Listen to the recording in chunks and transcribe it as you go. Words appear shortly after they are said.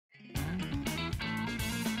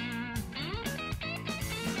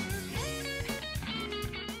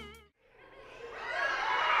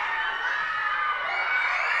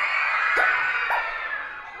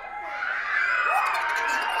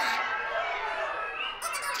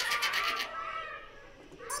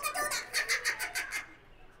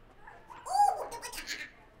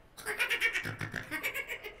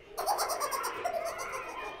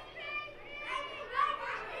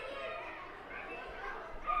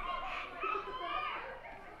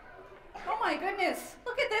my goodness,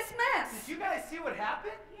 look at this mess. Did you guys see what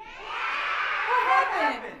happened? What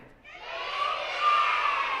happened?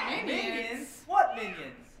 Minions? What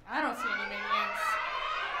minions? I don't see any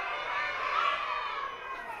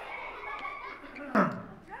minions.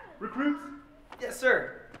 Recruits, Yes,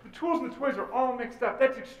 sir. the tools and the toys are all mixed up.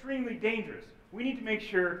 That's extremely dangerous. We need to make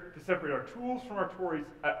sure to separate our tools from our toys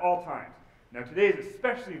at all times. Now today is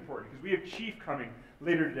especially important because we have Chief coming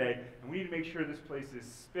later today, and we need to make sure this place is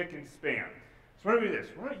spick and span. So why don't we do this?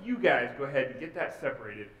 Why don't you guys go ahead and get that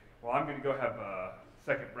separated while I'm going to go have a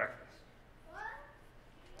second breakfast.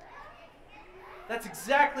 That's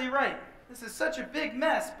exactly right. This is such a big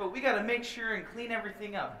mess, but we got to make sure and clean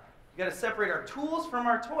everything up. We got to separate our tools from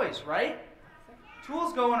our toys, right?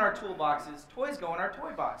 Tools go in our toolboxes, toys go in our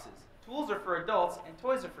toy boxes. Tools are for adults and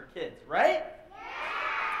toys are for kids, right?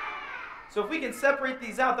 So if we can separate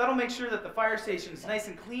these out, that'll make sure that the fire station is nice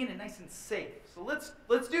and clean and nice and safe. So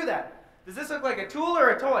let's do that. Does this look like a tool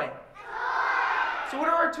or a toy? So where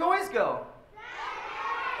do our toys go?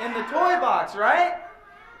 In the toy box, right?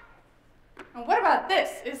 And what about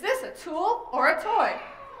this? Is this a tool or a toy?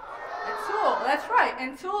 A tool, that's right.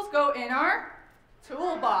 And tools go in our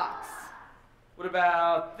toolbox. What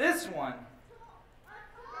about this one?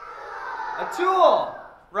 A tool,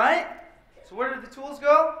 right? So where do the tools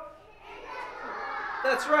go?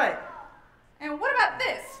 That's right. And what about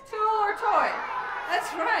this? Tool or toy?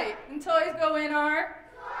 That's right. And toys go in our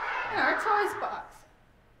toys box.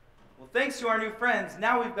 Well, thanks to our new friends,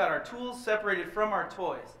 now we've got our tools separated from our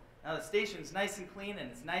toys. Now the station's nice and clean and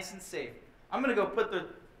it's nice and safe. I'm going to go put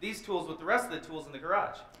these tools with the rest of the tools in the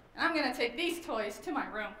garage. And I'm going to take these toys to my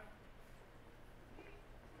room.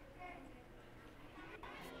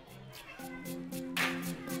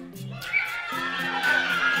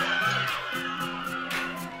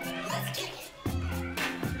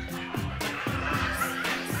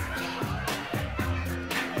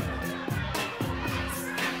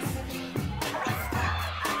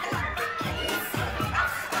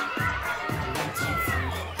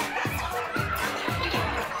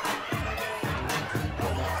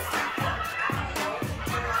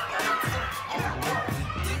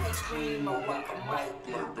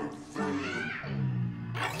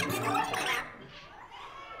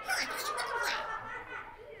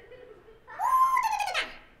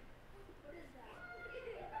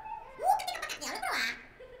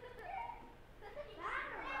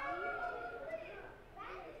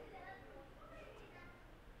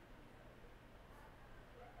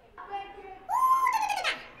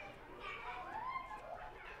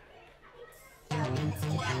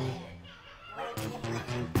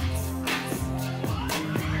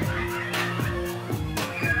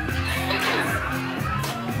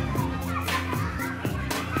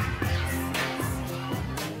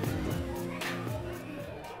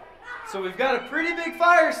 So we've got a pretty big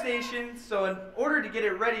fire station, so in order to get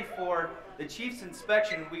it ready for the chief's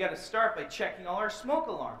inspection, we got to start by checking all our smoke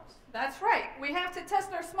alarms. That's right. We have to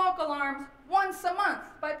test our smoke alarms once a month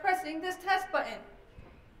by pressing this test button.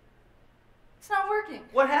 It's not working.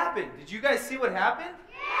 What happened? Did you guys see what happened?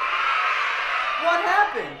 What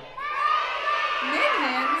happened?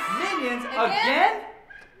 Minions? Minions? Again?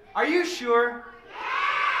 Are you sure?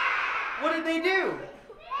 What did they do?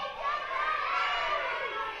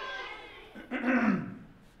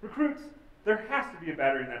 Recruits, there has to be a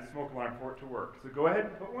battery in that smoke alarm for it to work. So go ahead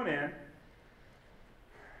and put one in.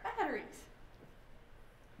 Batteries.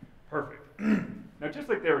 Perfect. Now just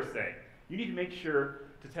like they were saying, you need to make sure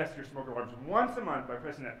to test your smoke alarms once a month by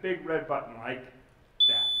pressing that big red button like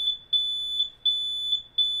that.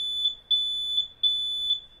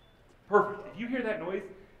 Perfect. If you hear that noise,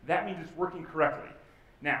 that means it's working correctly.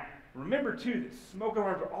 Now, remember too that smoke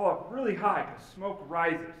alarms are all up really high because smoke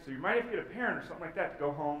rises. So you might have to get a parent or something like that to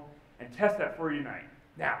go home and test that for you tonight.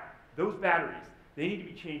 Now, those batteries, they need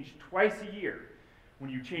to be changed twice a year. When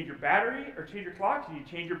you change your battery or change your clocks, you need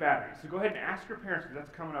to change your battery. So go ahead and ask your parents because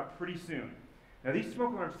that's coming up pretty soon. Now these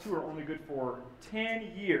smoke alarms too are only good for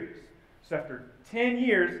 10 years. So after 10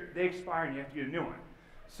 years, they expire and you have to get a new one.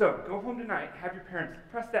 So go home tonight, have your parents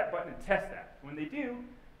press that button and test that. When they do,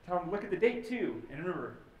 tell them to look at the date too. And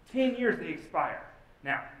remember, 10 years they expire.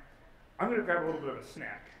 Now, I'm going to grab a little bit of a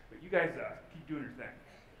snack, but you guys keep doing your thing.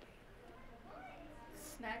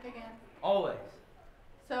 Snack again. Always.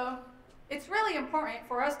 So, it's really important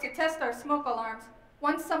for us to test our smoke alarms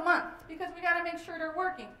once a month because we got to make sure they're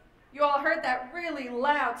working. You all heard that really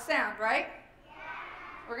loud sound, right? Yeah.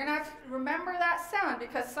 We're going to have to remember that sound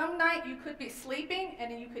because some night you could be sleeping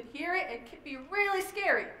and you could hear it. It could be really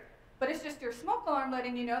scary. But it's just your smoke alarm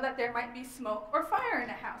letting you know that there might be smoke or fire in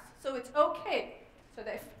the house. So it's okay. So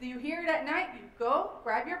that if you hear it at night, you go,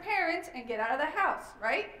 grab your parents, and get out of the house,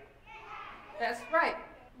 right? That's right.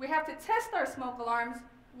 We have to test our smoke alarms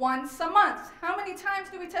once a month. How many times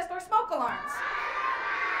do we test our smoke alarms?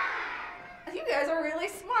 You guys are really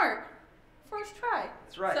smart. First try.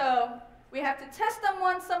 That's right. So we have to test them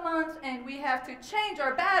once a month, and we have to change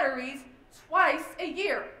our batteries twice a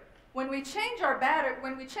year. When we change our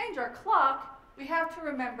clock, we have to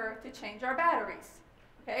remember to change our batteries.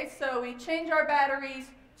 Okay, so we change our batteries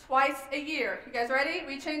twice a year. You guys ready?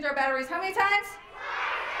 We change our batteries how many times?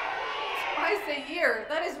 Twice a year.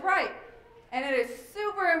 That is right. And it is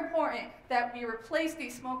super important that we replace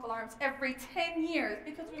these smoke alarms every 10 years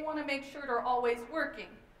because we want to make sure they're always working.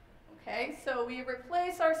 Okay, so we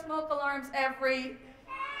replace our smoke alarms every...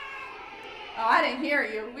 Oh, I didn't hear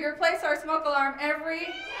you. We replace our smoke alarm every...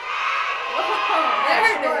 Oh,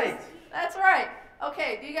 there it is. That's right.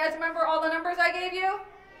 Okay, do you guys remember all the numbers I gave you?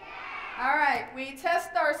 All right, we test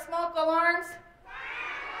our smoke alarms.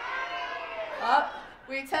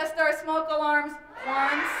 We test our smoke alarms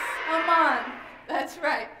once a month. That's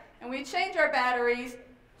right. And we change our batteries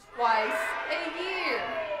twice a year.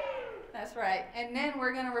 That's right. And then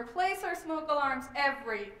we're going to replace our smoke alarms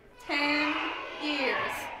every 10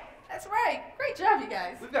 years. That's right. Great job, you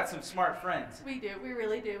guys. We've got some smart friends. We do. We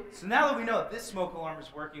really do. So now that we know that this smoke alarm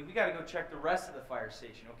is working, we got to go check the rest of the fire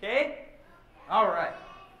station, okay? All right.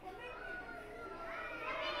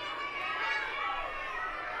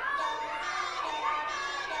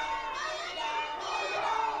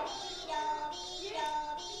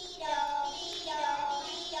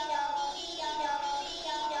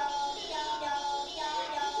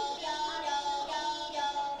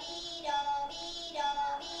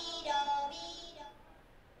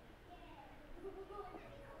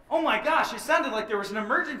 Oh my gosh, it sounded like there was an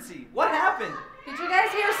emergency. What happened? Did you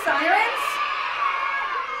guys hear sirens?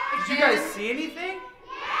 Did you guys see anything?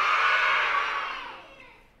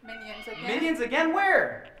 Minions again. Minions again?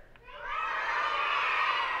 Where?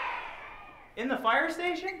 In the fire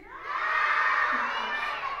station?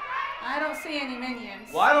 I don't see any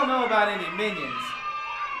minions. Well, I don't know about any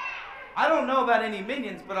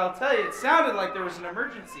minions. But I'll tell you, it sounded like there was an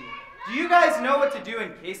emergency. Do you guys know what to do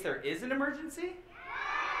in case there is an emergency?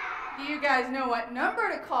 Do you guys know what number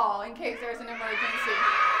to call in case there's an emergency?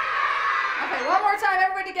 Okay, one more time,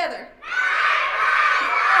 everybody together.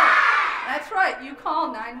 That's right, you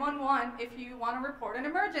call 911 if you want to report an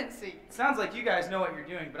emergency. It sounds like you guys know what you're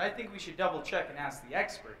doing, but I think we should double check and ask the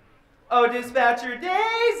expert. Oh, Dispatcher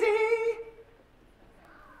Daisy!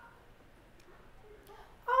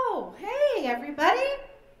 Oh, hey, everybody.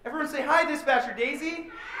 Everyone say hi, Dispatcher Daisy.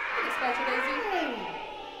 Hey, Dispatcher Daisy. Hey.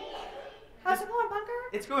 How's it going, Bunker?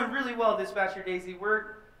 It's going really well, Dispatcher Daisy.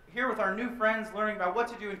 We're here with our new friends learning about what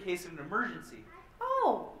to do in case of an emergency.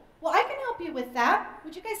 Oh, well, I can help you with that.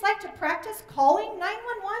 Would you guys like to practice calling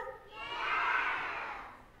 911?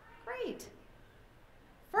 Great.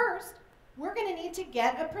 First, we're going to need to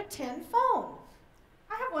get a pretend phone.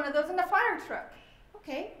 I have one of those in the fire truck.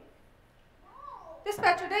 Okay.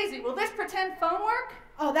 Dispatcher Daisy, will this pretend phone work?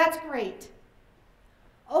 Oh, that's great.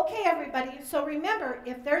 Okay, everybody, so remember,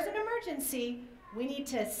 if there's an emergency, we need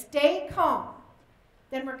to stay calm.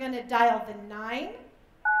 Then we're going to dial the 9,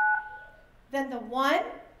 then the 1,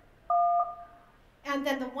 and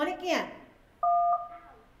then the 1 again.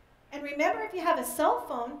 And remember, if you have a cell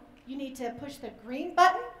phone, you need to push the green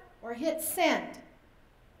button or hit send.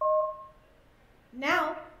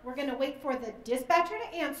 Now, we're going to wait for the dispatcher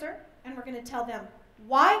to answer, and we're going to tell them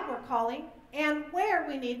why we're calling and where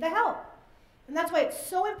we need the help. And that's why it's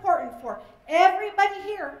so important for everybody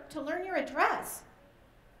here to learn your address.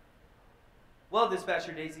 Well,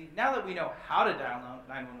 Dispatcher Daisy, now that we know how to dial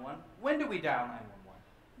 911, when do we dial 911?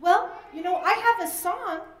 Well, you know, I have a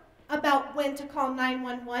song about when to call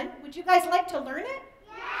 911. Would you guys like to learn it?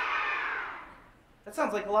 Yeah! That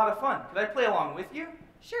sounds like a lot of fun. Could I play along with you?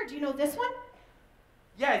 Sure. Do you know this one?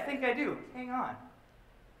 Yeah, I think I do. Hang on.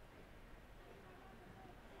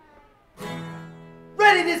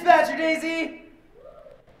 Ready, Dispatcher Daisy!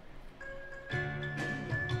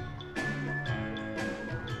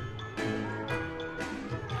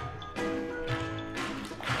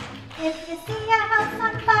 If you see a house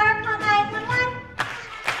on fire, call 911.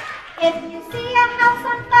 If you see a house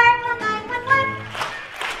on fire, call 911.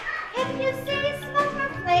 If you see smoke or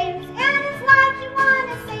flames and it's loud you want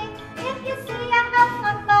to sing, if you see a house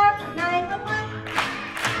on fire, call 911.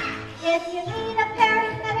 If you need a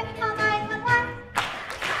paramedic, call 911.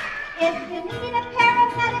 If you need a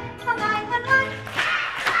paramedic, call 911.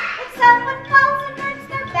 If someone falls and hurts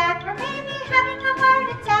their back or maybe having a heart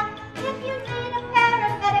attack, if you need a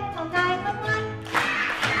paramedic, call 911.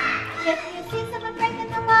 If you see someone breaking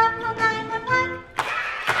the law,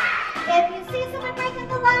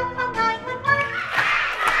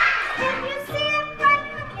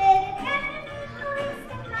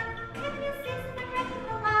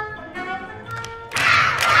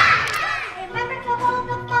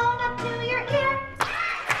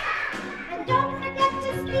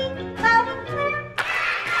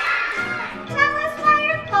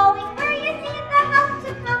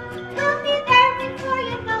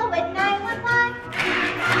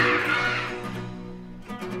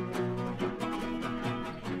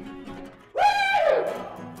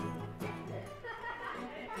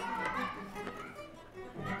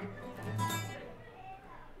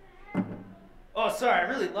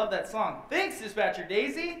 love that song. Thanks, Dispatcher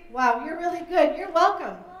Daisy. Wow, you're really good. You're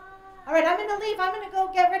welcome. All right, I'm going to leave. I'm going to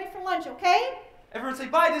go get ready for lunch, okay? Everyone say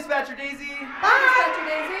bye, Dispatcher Daisy. Bye. Dispatcher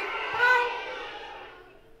Daisy. Bye.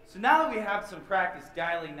 So now that we have some practice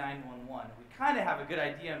dialing 911, we kind of have a good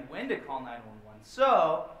idea on when to call 911.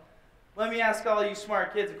 So, let me ask all you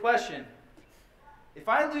smart kids a question. If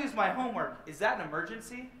I lose my homework, is that an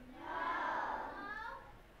emergency?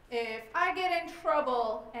 If I get in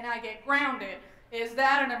trouble and I get grounded, is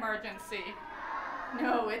that an emergency?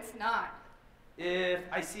 No, it's not. If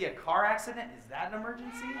I see a car accident, is that an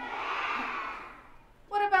emergency?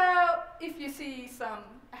 What about if you see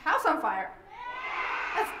a house on fire?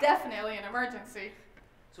 That's definitely an emergency.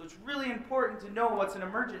 So it's really important to know what's an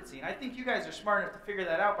emergency. And I think you guys are smart enough to figure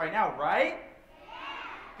that out by now, right?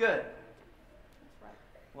 Good. That's right.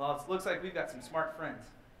 Well, it looks like we've got some smart friends.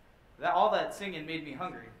 All that singing made me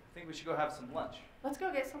hungry. I think we should go have some lunch. Let's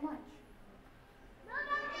go get some lunch.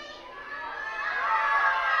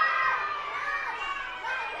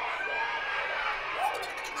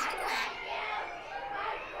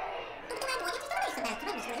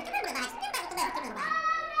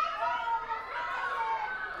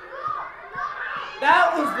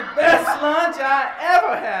 That was the best lunch I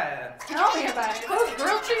ever had. Tell me about it. Those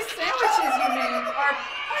grilled cheese sandwiches you made are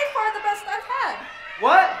by far the best I've had.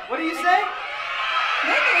 What? What do you say?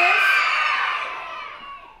 Minions?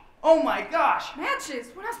 Oh my gosh.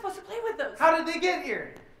 Matches. We're not supposed to play with those. How did they get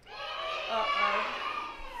here?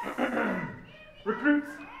 Uh-oh.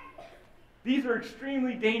 Recruits, these are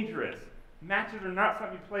extremely dangerous. Matches are not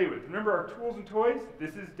something you play with. Remember our tools and toys?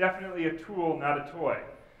 This is definitely a tool, not a toy.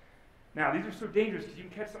 Now, these are so dangerous because you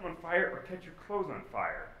can catch someone on fire or catch your clothes on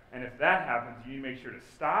fire. And if that happens, you need to make sure to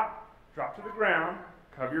stop, drop to the ground,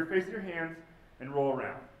 cover your face with your hands, and roll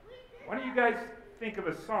around. Why don't you guys think of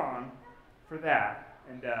a song for that?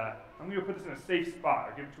 And I'm going to put this in a safe spot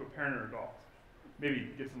or give it to a parent or adult. Maybe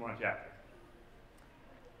get some lunch after.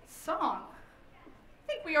 Song?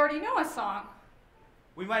 I think we already know a song.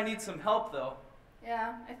 We might need some help, though.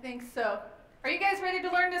 Yeah, I think so. Are you guys ready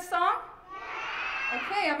to learn this song?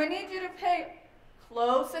 Okay, I'm gonna need you to pay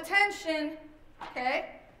close attention,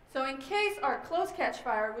 okay? So in case our clothes catch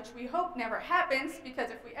fire, which we hope never happens, because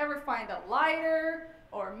if we ever find a lighter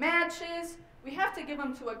or matches, we have to give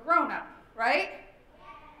them to a grown-up, right?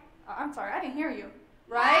 I'm sorry, I didn't hear you.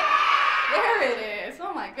 Right? There it is.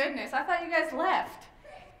 Oh my goodness, I thought you guys left.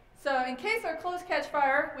 So in case our clothes catch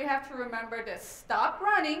fire, we have to remember to stop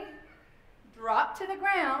running, drop to the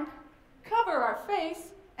ground, cover our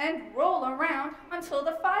face, and roll around until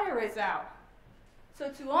the fire is out. So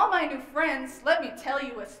to all my new friends, let me tell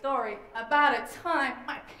you a story about a time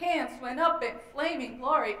my pants went up in flaming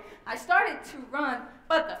glory. I started to run,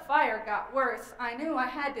 but the fire got worse. I knew I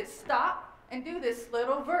had to stop and do this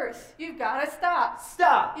little verse. You gotta stop.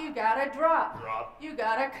 Stop. You gotta drop. Drop. You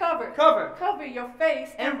gotta cover. Cover. Cover your face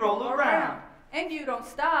And roll around. And you don't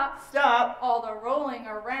stop. Stop. All the rolling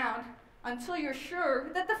around until you're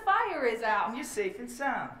sure that the fire is out. And you're safe and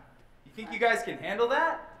sound. You think you guys can handle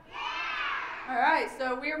that? All right,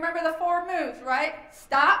 so we remember the 4 moves, right?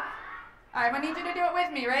 Stop. All right, I need you to do it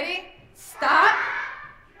with me. Ready? Stop,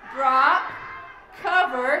 drop,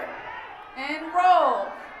 cover, and roll.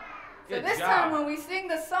 So Good this job. time when we sing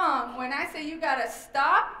the song, when I say you gotta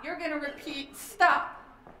stop, you're gonna repeat stop.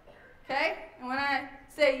 Okay? And when I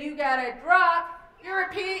say you gotta drop, you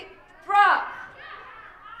repeat drop.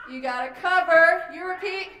 You gotta cover, you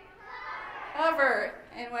repeat cover.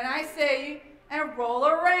 And when I say and roll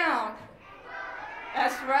around.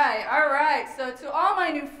 That's right. All right. So to all my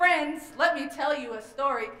new friends, let me tell you a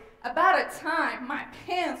story about a time my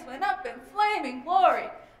pants went up in flaming glory.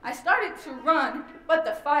 I started to run, but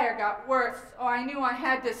the fire got worse. Oh, I knew I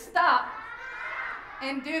had to stop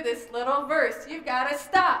and do this little verse. You gotta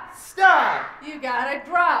stop. Stop. You gotta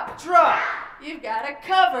drop. Drop. You gotta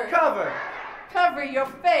cover. Cover. Cover your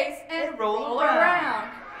face and roll around.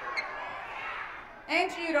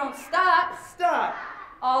 And you don't stop. Stop.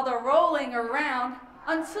 All the rolling around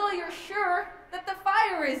until you're sure that the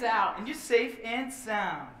fire is out. And you're safe and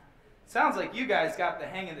sound. Sounds like you guys got the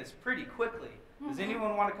hang of this pretty quickly. Does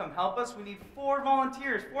anyone want to come help us? We need 4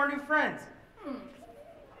 volunteers, 4 new friends.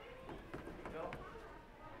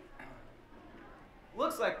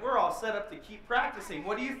 Looks like we're all set up to keep practicing.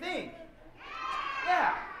 What do you think?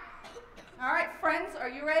 Yeah. All right, friends, are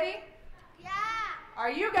you ready? Yeah. Are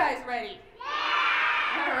you guys ready?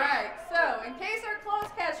 Yeah. All right, so in case our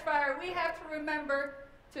clothes catch fire, we have to remember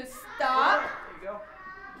to stop, There you go.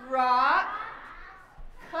 drop,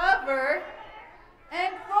 cover,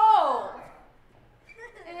 and roll.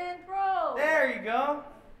 And roll. There you go.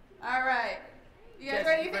 All right. You guys Yes,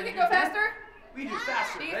 ready? You ready think to you go do it? faster? We do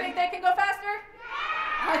faster. Do you Ready? think they can go faster?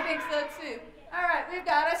 I think so too. All right, we've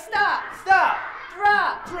got to stop, Stop.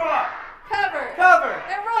 drop, Drop. cover, Cover.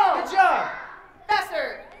 and roll. Good job.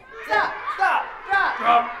 Faster. Stop, Stop. drop,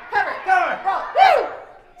 Drop. cover, Cover. roll. Woo!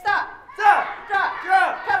 Stop, Stop. drop,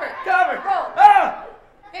 Drop. cover, Cover. roll. Ah.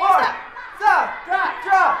 And More. stop, Stop. drop,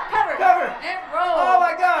 Drop. cover, Cover. and roll. Oh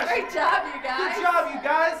my gosh. Great job, you guys. Good job, you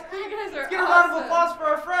guys. You guys are Let's get a round of awesome. applause for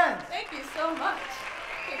our friends. Thank you so much.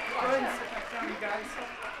 Okay, Go ahead and sit back down, you guys.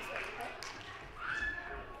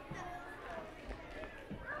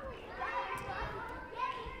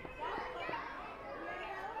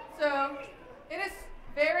 So, it is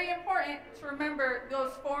very important to remember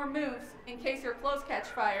those 4 moves in case your clothes catch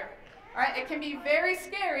fire. All right, it can be very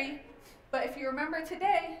scary, but if you remember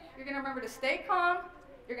today, you're going to remember to stay calm,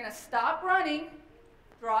 you're going to stop running,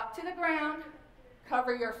 drop to the ground,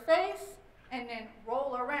 cover your face, and then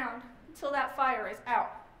roll around until that fire is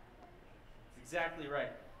out. That's exactly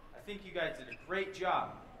right. I think you guys did a great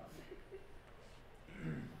job.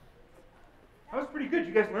 That was pretty good.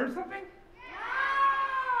 You guys learned something?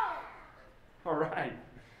 All right.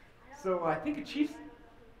 So I think a chief's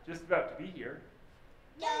just about to be here.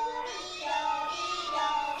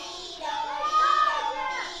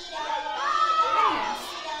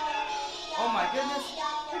 Oh my goodness.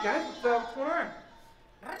 Hey guys, what's going on?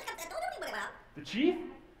 The chief?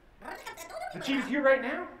 The chief is here right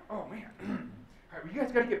now? Oh man. All right, well, you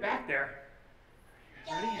guys got to get back there.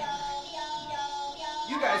 Ready?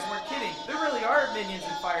 You guys weren't kidding. There really are minions in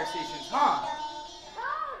fire stations, huh?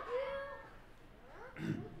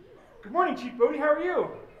 Good morning, Chief Bodie. How are you?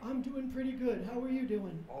 I'm doing pretty good. How are you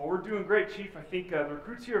doing? Oh, we're doing great, Chief. I think the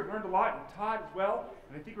recruits here have learned a lot, and Todd as well.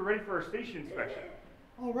 And I think we're ready for our station inspection.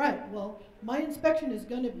 All right. Well, my inspection is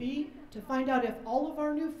going to be to find out if all of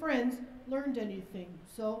our new friends learned anything.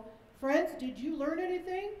 So, friends, did you learn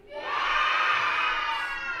anything? Yeah!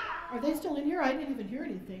 Are they still in here? I didn't even hear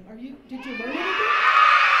anything. Did you learn anything?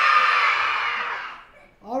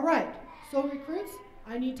 All right. So, recruits,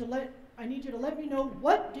 I need you to let me know,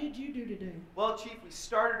 what did you do today? Well, Chief, we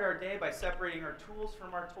started our day by separating our tools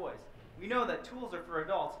from our toys. We know that tools are for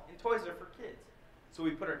adults and toys are for kids. So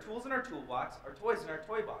we put our tools in our toolbox, our toys in our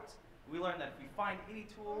toy box. We learned that if we find any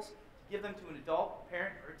tools, give them to an adult,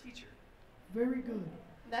 parent, or a teacher. Very good.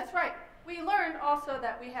 That's right. We learned also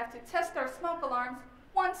that we have to test our smoke alarms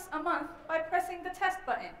once a month by pressing the test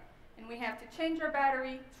button. And we have to change our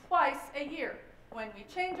battery twice a year. When we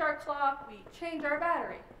change our clock, we change our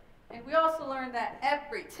battery. And we also learned that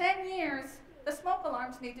every 10 years, the smoke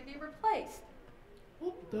alarms need to be replaced.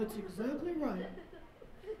 Oh, that's exactly right.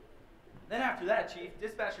 Then after that, Chief,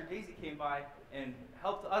 Dispatcher Daisy came by and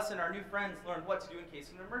helped us and our new friends learn what to do in case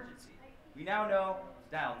of an emergency. We now know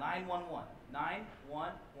to dial 911,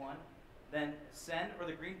 911, then send or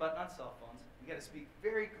the green button on cell phones. We got to speak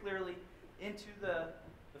very clearly into the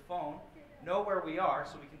phone, know where we are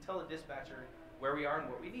so we can tell the dispatcher where we are and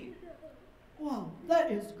what we need. Wow, that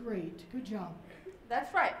is great. Good job.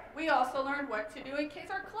 That's right. We also learned what to do in case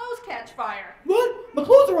our clothes catch fire. What? My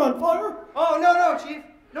clothes are on fire? Oh, no, Chief.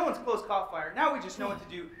 No one's clothes caught fire. Now we just know what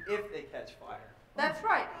to do if they catch fire. That's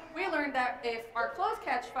right. We learned that if our clothes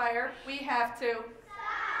catch fire, we have to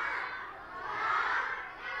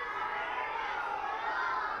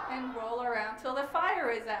and roll around till the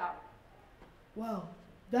fire is out. Wow,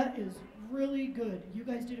 that is really good. You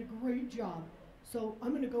guys did a great job. So I'm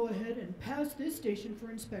going to go ahead and pass this station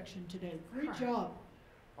for inspection today. Great job.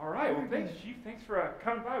 All right. Well, Very thanks, good. Chief. Thanks for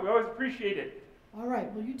coming by. We always appreciate it. All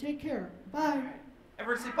right, well, you take care. Bye.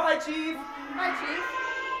 Everyone say bye, Chief. Bye, Chief.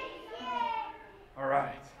 All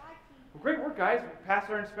right. Well, great work, guys. We passed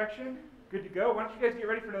our inspection. Good to go. Why don't you guys get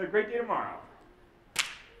ready for another great day tomorrow?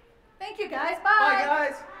 Thank you, guys. Bye, Bye.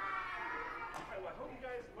 guys. All right, well, I hope you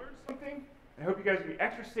guys learned something. And I hope you guys will be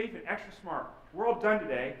extra safe and extra smart. We're all done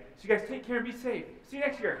today, so you guys take care and be safe. See you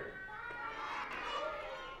next year.